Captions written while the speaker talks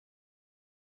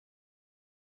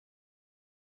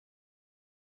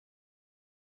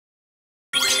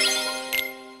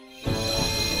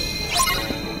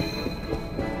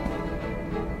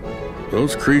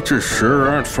Those creatures sure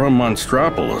aren't from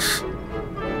Monstropolis.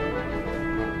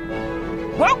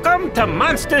 Welcome to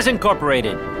Monsters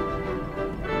Incorporated.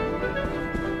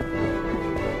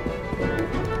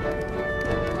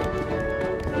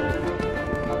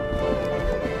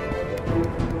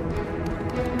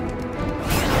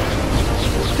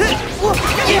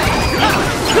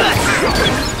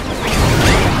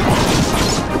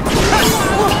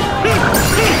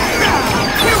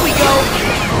 Here we go!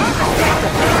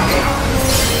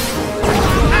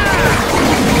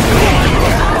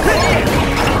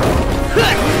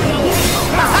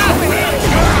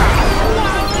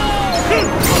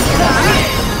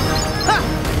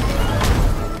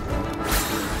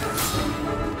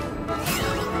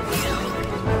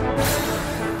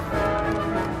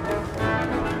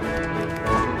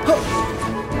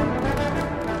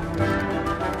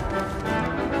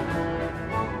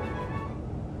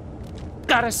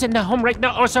 Gotta send her home right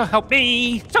now, or so help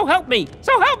me! So help me!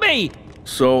 So help me!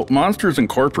 So, Monsters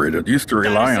Incorporated used to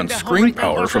rely on screen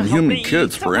power from human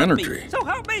kids for energy. So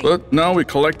help me! But now we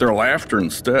collect their laughter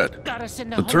instead.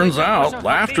 It turns out,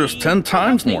 laughter is 10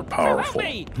 times more powerful.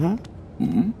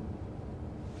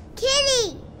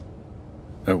 Kitty!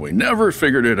 And we never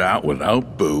figured it out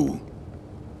without Boo.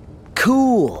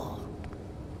 Cool.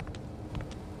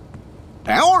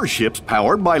 Our ship's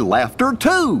powered by laughter,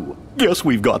 too. Guess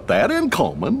we've got that in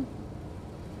common.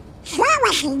 So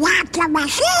is the laughter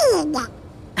machine!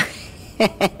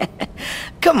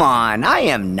 Come on, I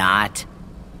am not.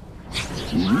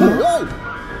 Whoa!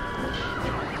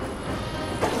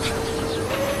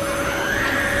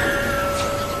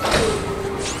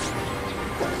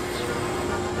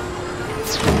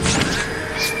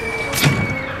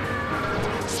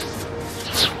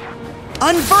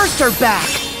 Unburst her back!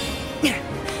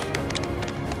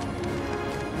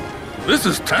 This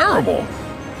is terrible.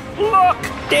 Look!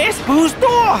 There's Boo's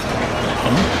door!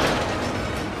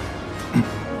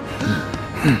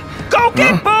 Go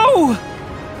get Boo!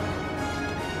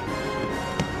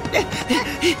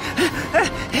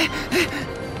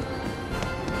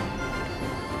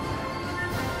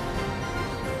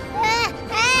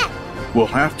 We'll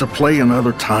have to play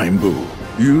another time, Boo.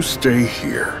 You stay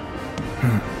here.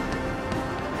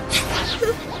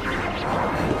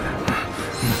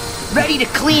 Ready to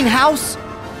clean house?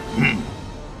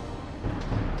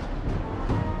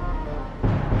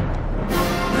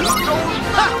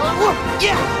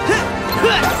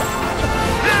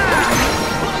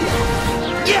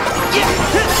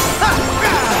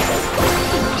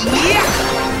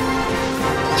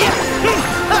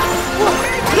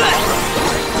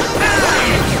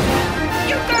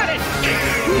 You got it!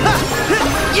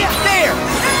 Yeah, there!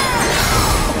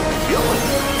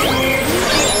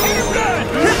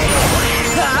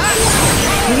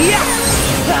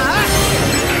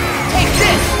 Take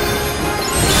this!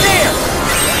 There!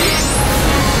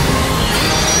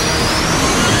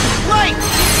 Right!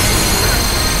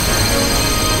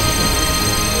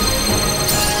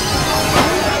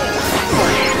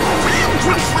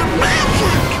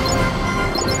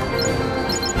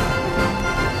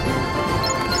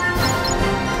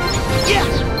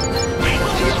 Yeah!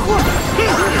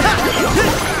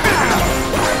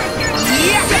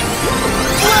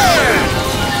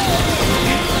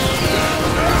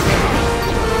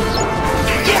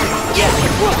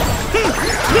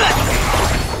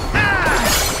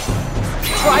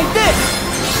 Try this!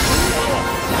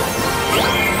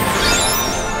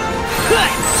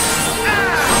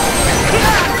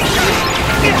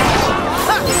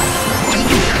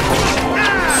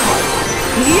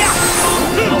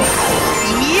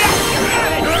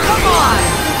 Come on!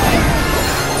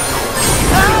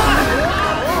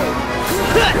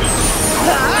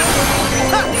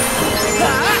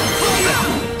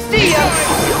 See ya!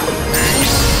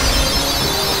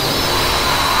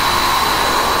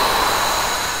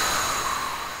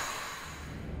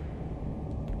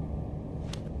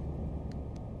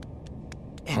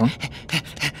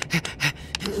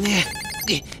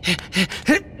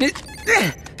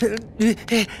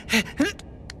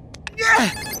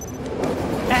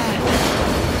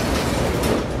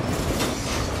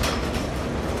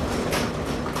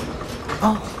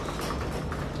 Oh.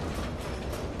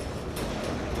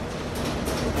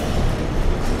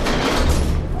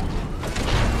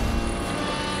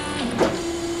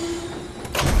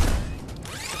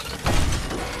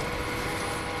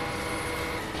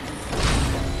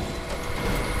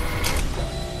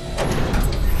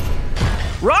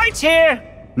 Ride's here!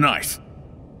 Nice.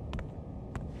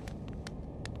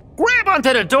 Grab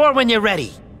onto the door when you're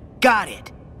ready. Got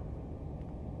it.